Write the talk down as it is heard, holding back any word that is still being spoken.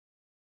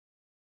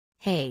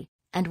Hey,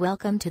 and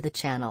welcome to the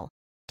channel.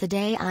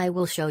 Today I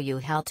will show you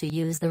how to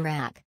use the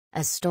rack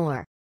as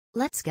store.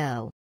 Let's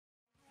go.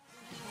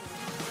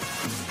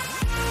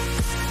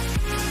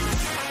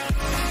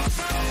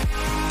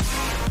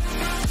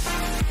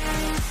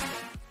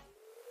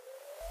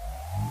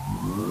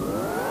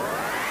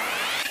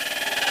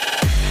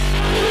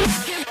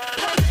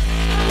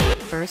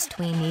 First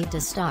we need to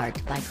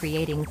start by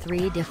creating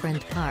 3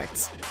 different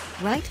parts.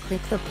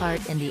 Right-click the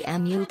part in the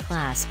MU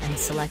class and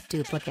select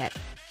Duplicate.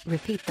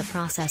 Repeat the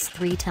process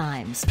 3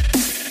 times.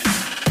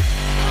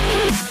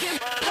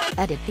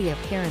 Edit the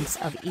appearance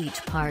of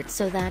each part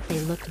so that they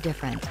look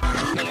different.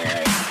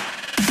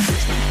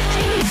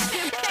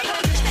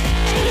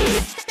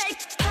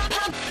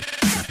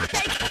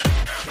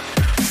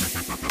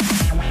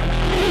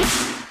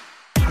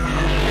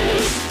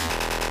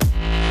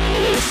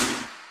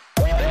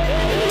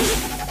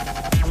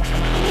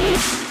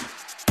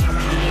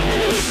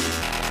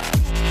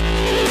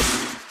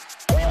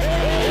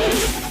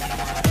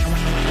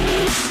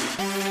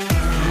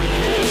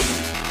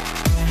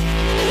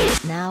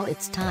 Now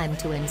it's time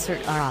to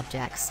insert our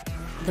objects.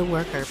 The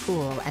worker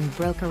pool and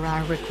broker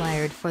are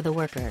required for the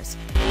workers.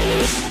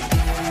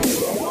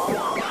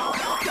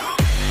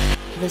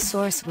 The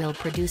source will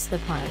produce the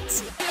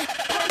parts.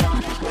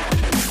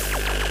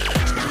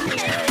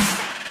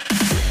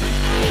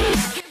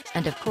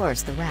 And of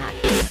course the rack.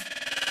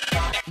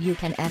 You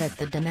can edit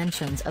the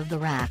dimensions of the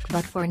rack,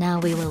 but for now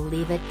we will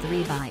leave it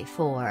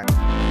 3x4.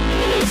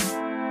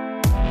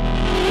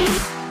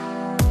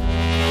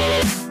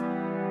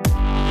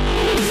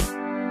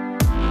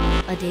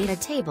 A data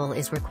table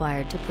is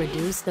required to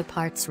produce the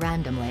parts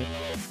randomly.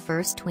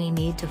 First we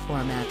need to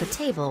format the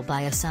table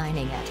by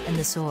assigning it in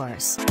the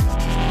source.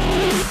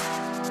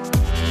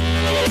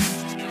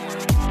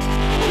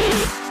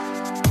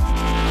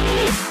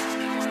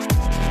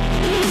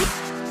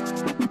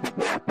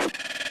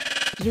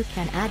 You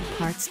can add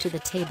parts to the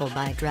table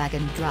by drag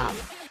and drop.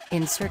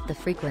 Insert the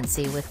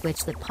frequency with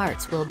which the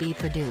parts will be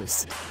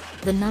produced,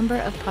 the number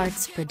of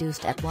parts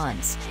produced at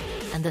once,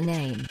 and the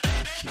name.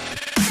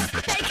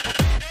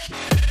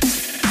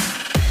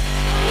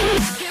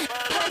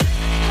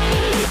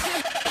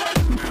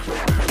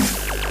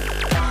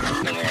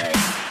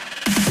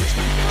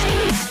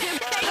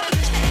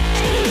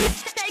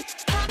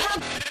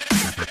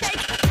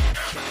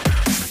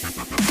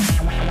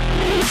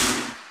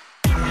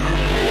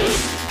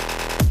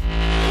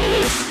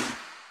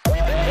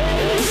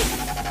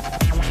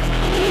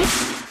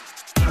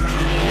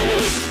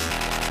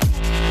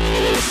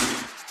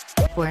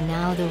 For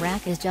now the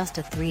rack is just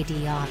a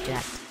 3D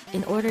object.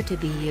 In order to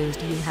be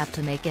used you have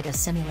to make it a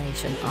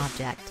simulation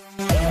object.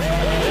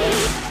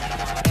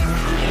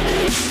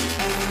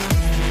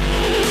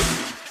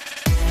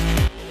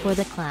 For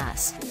the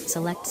class,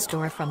 select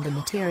Store from the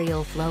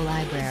Material Flow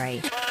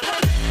library.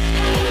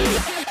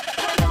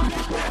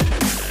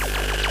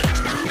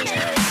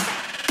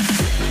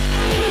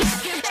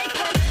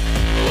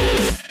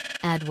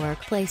 Add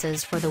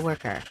workplaces for the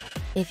worker.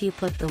 If you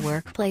put the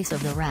workplace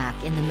of the rack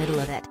in the middle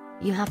of it,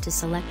 you have to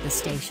select the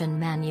station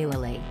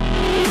manually.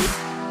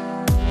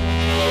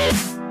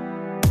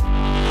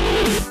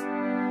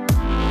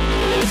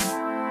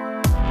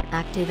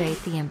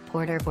 Activate the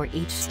importer for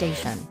each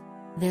station.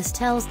 This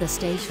tells the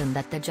station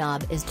that the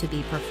job is to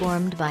be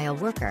performed by a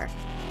worker.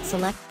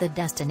 Select the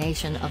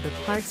destination of the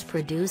parts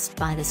produced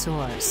by the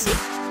source.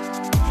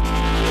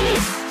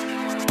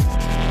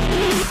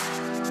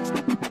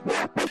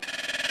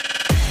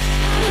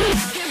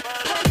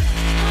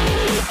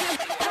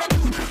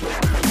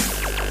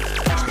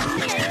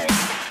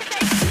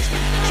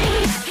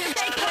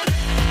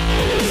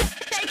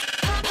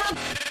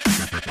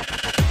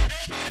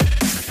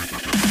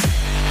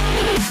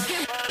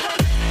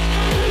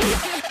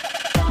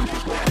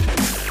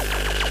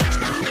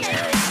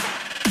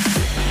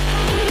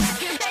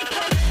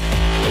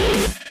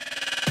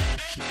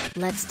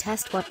 Let's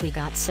test what we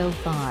got so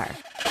far.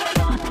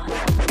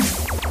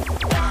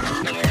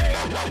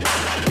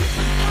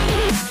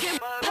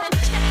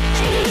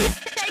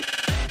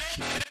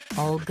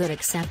 All good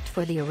except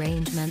for the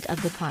arrangement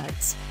of the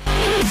parts.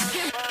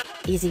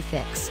 Easy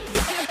fix.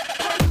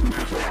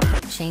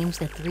 Change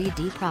the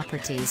 3D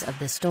properties of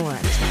the store.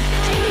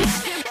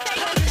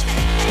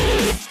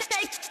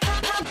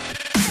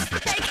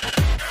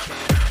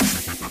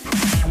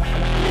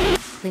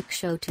 Click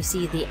Show to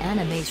see the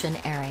animation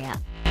area.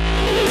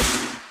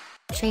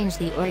 Change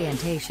the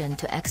orientation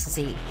to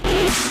XZ.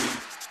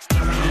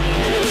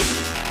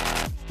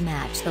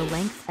 Match the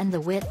length and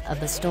the width of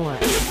the store.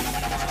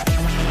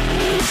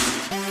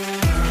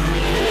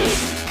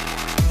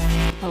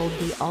 Hold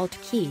the Alt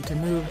key to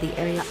move the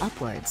area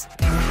upwards.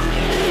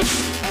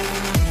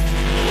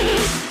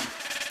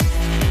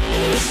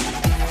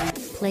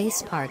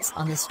 Place parts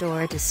on the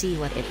store to see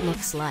what it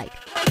looks like.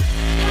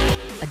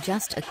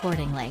 Adjust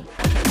accordingly.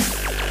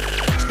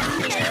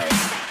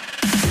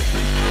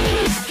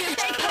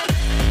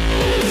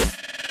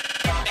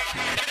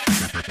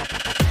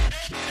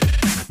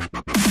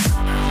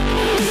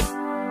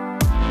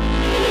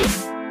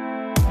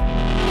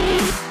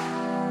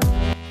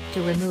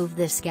 remove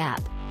this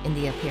gap, in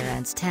the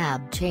Appearance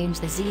tab change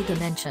the Z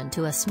dimension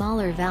to a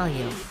smaller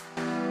value.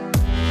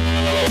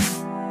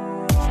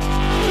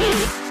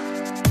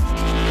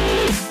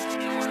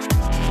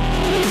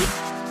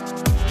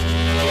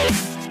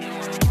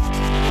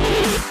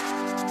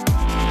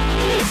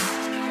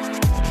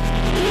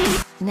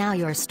 Now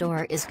your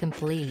store is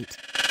complete.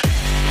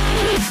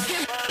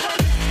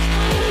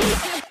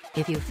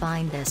 If you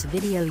find this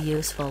video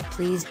useful,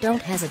 please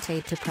don't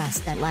hesitate to press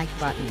that like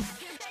button.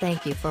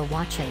 Thank you for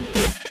watching.